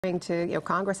to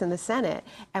Congress and the Senate.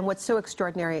 And what's so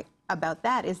extraordinary about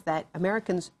that is that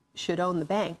Americans should own the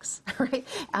banks, right?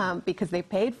 Because they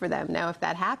paid for them. Now, if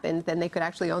that happened, then they could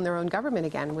actually own their own government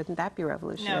again. Wouldn't that be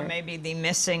revolutionary? No, maybe the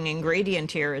missing ingredient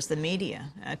here is the media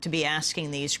to be asking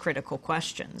these critical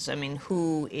questions. I mean,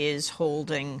 who is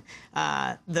holding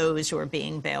those who are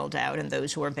being bailed out and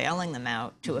those who are bailing them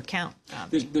out to account?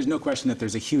 There's no question that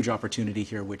there's a huge opportunity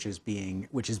here which is being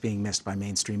missed by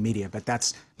mainstream media, but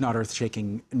that's not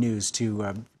earth-shaking news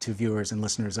to viewers and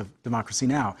listeners of Democracy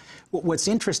Now! What's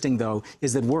interesting, though,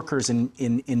 is that workers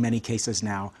in many cases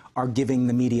now are giving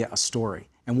the media a story.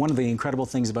 And one of the incredible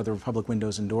things about the Republic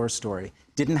Windows and Doors story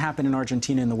didn't happen in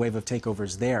Argentina in the wave of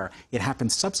takeovers there. It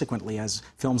happened subsequently as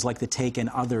films like The Take and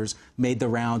others made the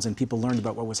rounds and people learned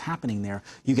about what was happening there.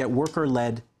 You get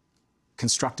worker-led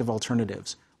constructive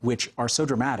alternatives, which are so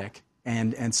dramatic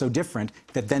and so different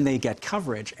that then they get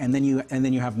coverage, and then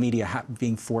you have media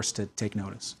being forced to take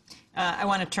notice. I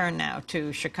want to turn now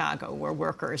to Chicago, where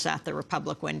workers at the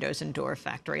Republic Windows and Door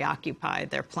factory occupied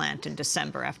their plant in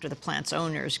December after the plant's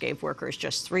owners gave workers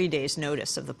just 3 days'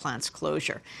 notice of the plant's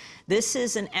closure. This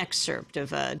is an excerpt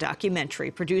of a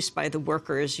documentary produced by the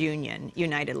workers' union,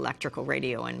 United Electrical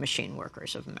Radio and Machine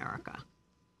Workers of America.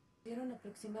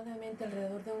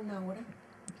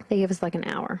 They gave us like an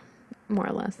hour, more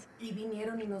or less.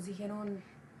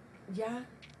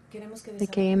 They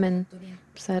came and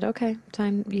said, okay,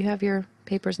 time, you have your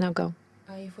papers, now go.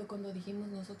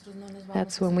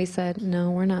 That's when we said,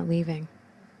 no, we're not leaving.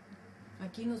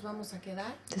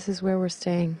 This is where we're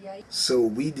staying. So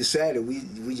we decided,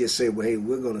 we just said, well, hey,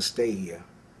 we're going to stay here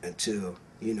until,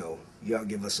 y'all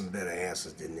give us some better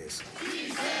answers than this.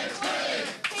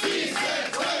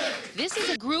 This is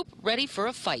a group ready for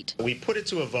a fight. We put it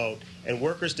to a vote, and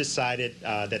workers decided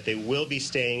that they will be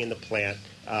staying in the plant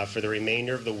for the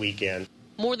remainder of the weekend.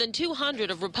 More than 200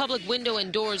 of Republic Window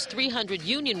and Door's 300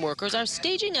 union workers are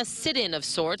staging a sit-in of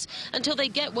sorts until they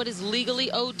get what is legally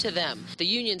owed to them. The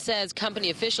union says company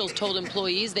officials told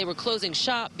employees they were closing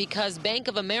shop because Bank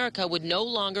of America would no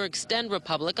longer extend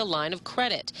Republic a line of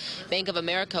credit. Bank of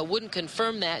America wouldn't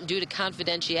confirm that due to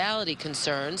confidentiality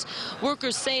concerns.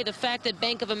 Workers say the fact that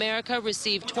Bank of America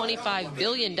received $25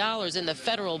 billion in the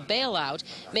federal bailout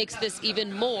makes this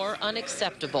even more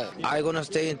unacceptable. I'm going to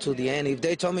stay until the end. If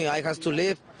they told me I have to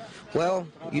leave, well,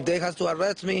 if they have to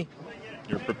arrest me,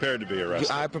 you're prepared to be arrested.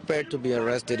 I'm prepared to be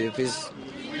arrested if it's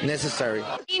necessary.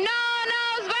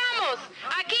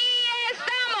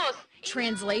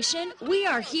 Translation, we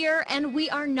are here and we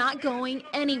are not going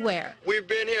anywhere. We've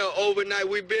been here overnight.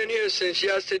 We've been here since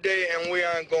yesterday, and we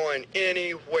aren't going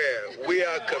anywhere. We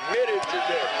are committed to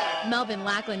this. Melvin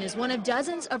Lackland is one of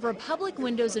dozens of Republic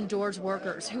Windows and Doors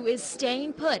workers who is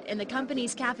staying put in the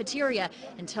company's cafeteria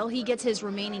until he gets his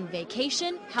remaining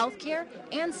vacation, health care,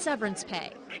 and severance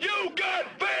pay. You got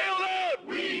bailed out!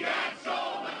 We got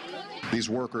sold! These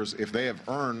workers, if they have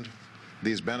earned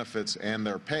these benefits and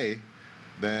their pay,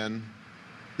 then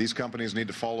these companies need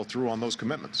to follow through on those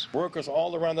commitments. Workers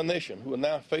all around the nation who are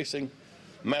now facing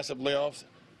massive layoffs,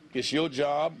 it's your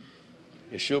job,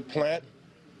 it's your plant.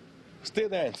 Stay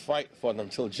there and fight for them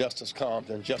until justice comes,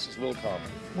 and justice will come.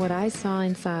 What I saw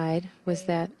inside was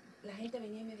that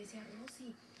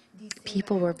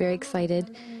people were very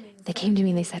excited. They came to me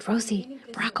and they said, Rosie,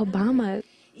 Barack Obama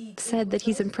said that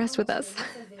he's impressed with us.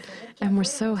 And we're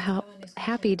so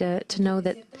happy to know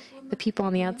that the people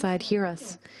on the outside hear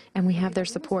us and we have their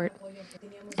support.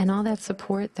 And all that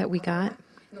support that we got,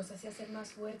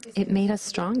 it made us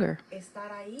stronger.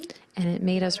 And it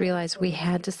made us realize we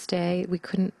had to stay. We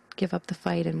couldn't give up the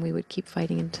fight, and we would keep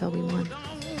fighting until we won.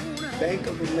 Bank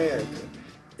of America,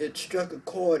 it struck a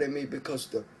chord in me because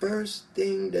the first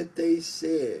thing that they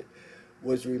said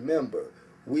was, remember,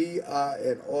 we are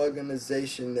an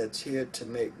organization that's here to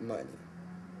make money.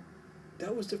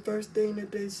 That was the first thing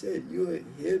that they said. You're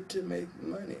here to make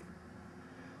money.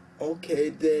 Okay,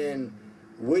 then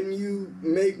wouldn't you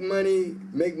make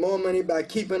more money by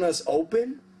keeping us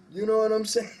open? You know what I'm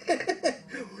saying?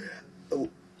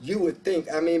 You would think,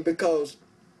 because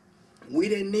we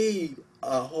didn't need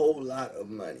a whole lot of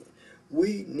money.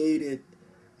 We needed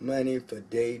money for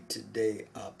day-to-day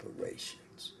operations.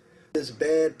 This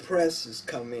bad press is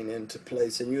coming into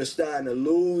place, and you're starting to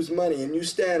lose money, and you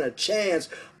stand a chance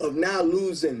of now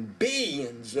losing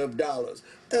billions of dollars,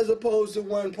 as opposed to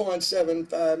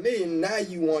 1.75 million. Now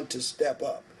you want to step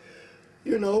up,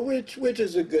 which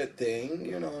is a good thing,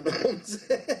 you know what I'm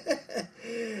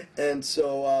saying? And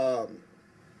so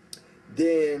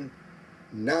then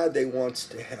now they wants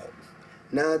to help.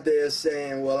 Now they're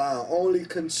saying, well, our only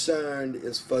concern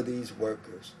is for these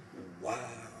workers. Wow.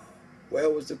 Where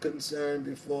was the concern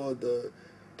before the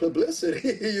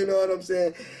publicity. You know what I'm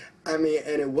saying? I mean,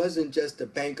 and it wasn't just the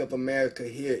Bank of America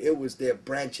here. It was their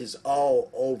branches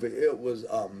all over. It was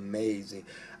amazing.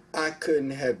 I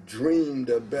couldn't have dreamed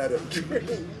a better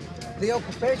dream. The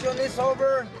occupation is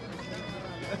over.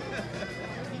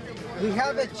 We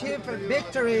have achieved a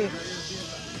victory.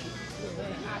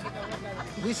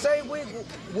 We say we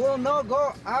will not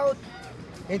go out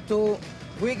until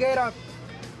we get a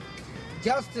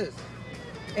justice,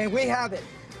 and we have it.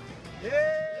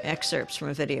 Excerpts from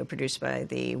a video produced by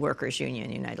the Workers'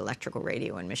 Union, United Electrical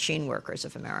Radio and Machine Workers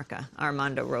of America.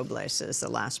 Armando Robles is the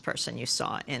last person you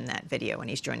saw in that video, and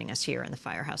he's joining us here in the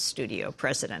Firehouse studio,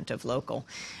 president of Local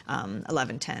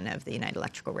 1110 of the United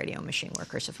Electrical Radio and Machine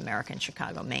Workers of America in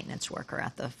Chicago, maintenance worker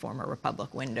at the former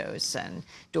Republic Windows and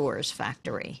Doors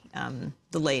factory.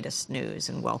 The latest news,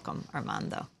 and welcome,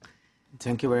 Armando.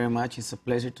 Thank you very much. It's a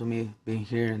pleasure to me being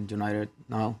here in United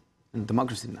Now, in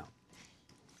Democracy Now!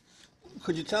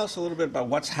 Could you tell us a little bit about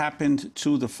what's happened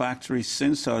to the factory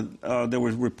since? There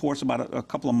were reports about a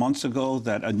couple of months ago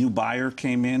that a new buyer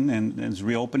came in and is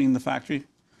reopening the factory.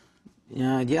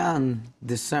 Yeah. In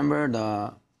December,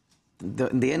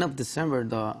 in the end of December,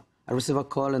 I received a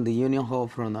call in the Union Hall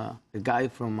from a guy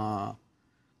from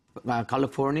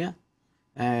California,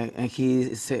 and he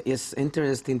is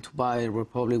interested to buy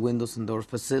Republic Windows and Doors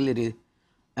facility,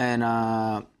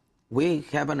 and we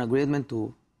have an agreement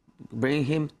to bring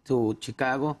him to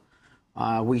Chicago.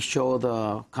 We show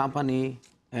the company,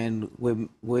 and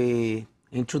we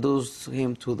introduce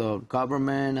him to the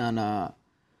government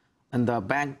and the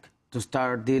bank to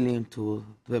start dealing to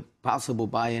the possible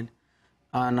buying.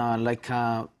 And like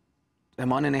a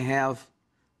month and a half,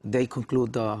 they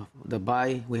conclude the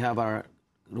buy. We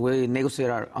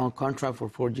negotiate our own contract for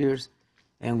 4 years,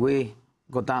 and we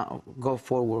go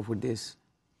forward with this.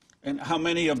 And how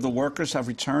many of the workers have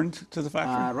returned to the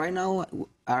factory? Right now,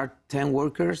 are 10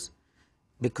 workers,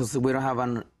 because we don't have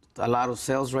a lot of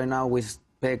sales right now. We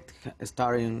expect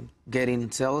starting getting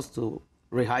sales to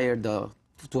rehire the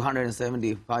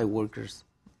 275 workers.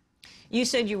 You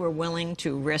said you were willing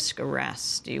to risk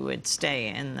arrest. You would stay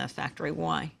in the factory.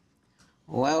 Why?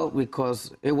 Well,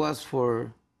 because it was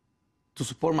to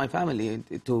support my family.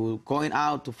 To going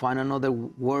out to find another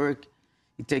work,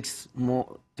 it takes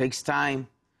time.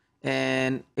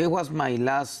 And it was my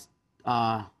last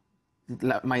card,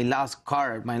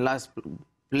 my last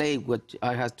play, which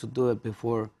I had to do it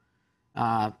before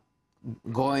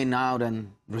going out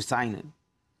and resigning.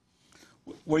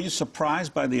 Were you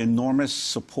surprised by the enormous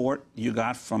support you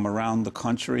got from around the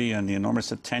country and the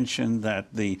enormous attention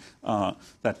that the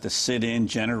sit-in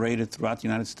generated throughout the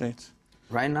United States?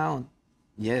 Right now,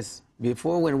 yes.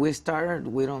 Before, when we started,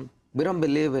 we don't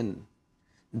believe in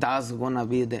that's gonna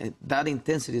be that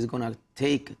intensity is gonna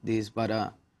take this, but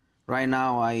right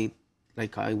now I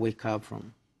wake up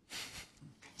from.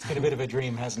 It's been a bit of a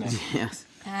dream, hasn't it? Yes.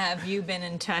 Have you been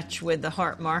in touch with the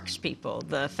Hart Marks people,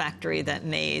 the factory that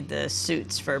made the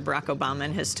suits for Barack Obama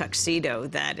and his tuxedo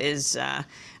that is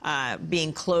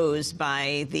being closed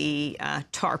by the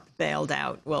TARP bailed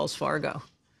out Wells Fargo?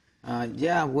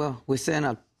 Yeah, well, we sent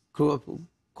a crew of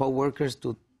co-workers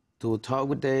to talk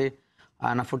with them.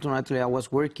 And unfortunately, I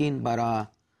was working, but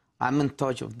I'm in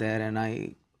touch with that, and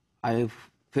I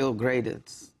feel great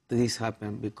that this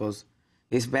happened, because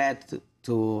it's bad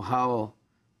to how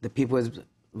the people is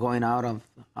going out of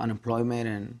unemployment,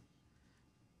 and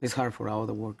it's hard for all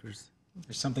the workers.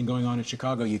 There's something going on in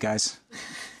Chicago, you guys.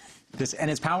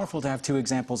 And it's powerful to have two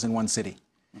examples in one city,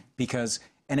 because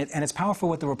and it's powerful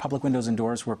what the Republic Windows and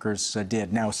Doors workers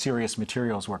did. Now, Serious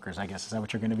Materials workers, I guess. Is that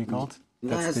what you're going to be called?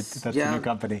 That's the new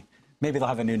company. Maybe they'll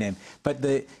have a new name. But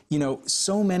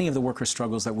so many of the worker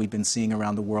struggles that we've been seeing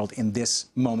around the world in this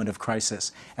moment of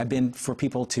crisis have been for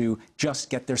people to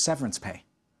just get their severance pay.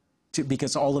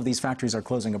 Because all of these factories are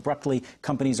closing abruptly.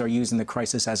 Companies are using the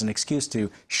crisis as an excuse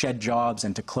to shed jobs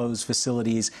and to close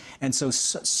facilities. And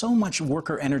so much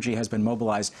worker energy has been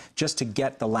mobilized just to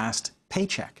get the last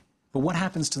paycheck. But what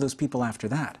happens to those people after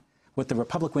that? What the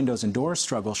Republic Windows and Doors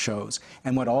struggle shows,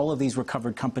 and what all of these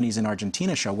recovered companies in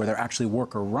Argentina show, where they're actually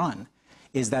worker-run,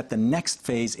 is that the next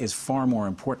phase is far more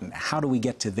important. How do we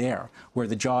get to there, where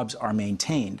the jobs are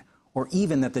maintained, or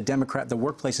even that the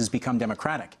workplaces become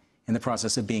democratic in the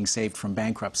process of being saved from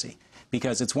bankruptcy?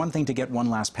 Because it's one thing to get one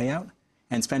last payout,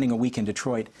 and spending a week in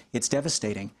Detroit, it's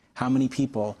devastating how many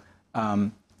people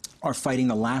are fighting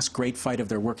the last great fight of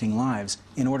their working lives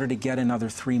in order to get another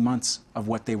 3 months of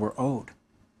what they were owed.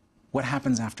 What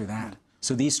happens after that?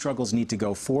 So these struggles need to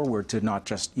go forward to not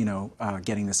just,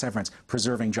 getting the severance,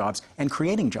 preserving jobs and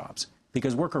creating jobs.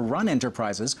 because worker-run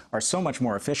enterprises are so much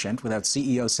more efficient without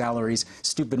CEO salaries,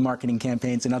 stupid marketing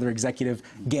campaigns, and other executive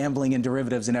gambling and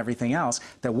derivatives and everything else,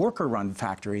 that worker-run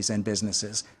factories and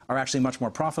businesses are actually much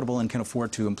more profitable and can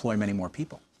afford to employ many more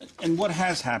people. And what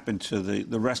has happened to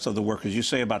the rest of the workers? You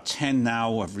say about 10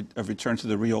 now have returned to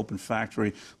the reopened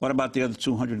factory. What about the other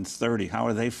 230? How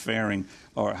are they faring,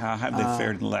 or how have they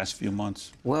fared in the last few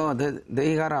months? Well,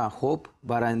 they got a hope,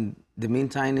 but in the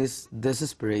meantime, it's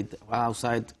desperate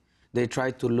outside. They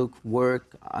try to look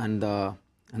work and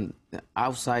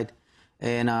outside,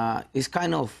 and it's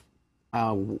kind of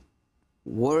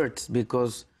words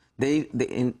because they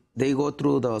go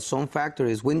through some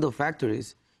factories, window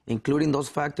factories, including those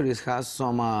factories has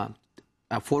some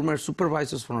former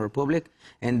supervisors from the Republic,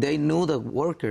 and they knew the workers.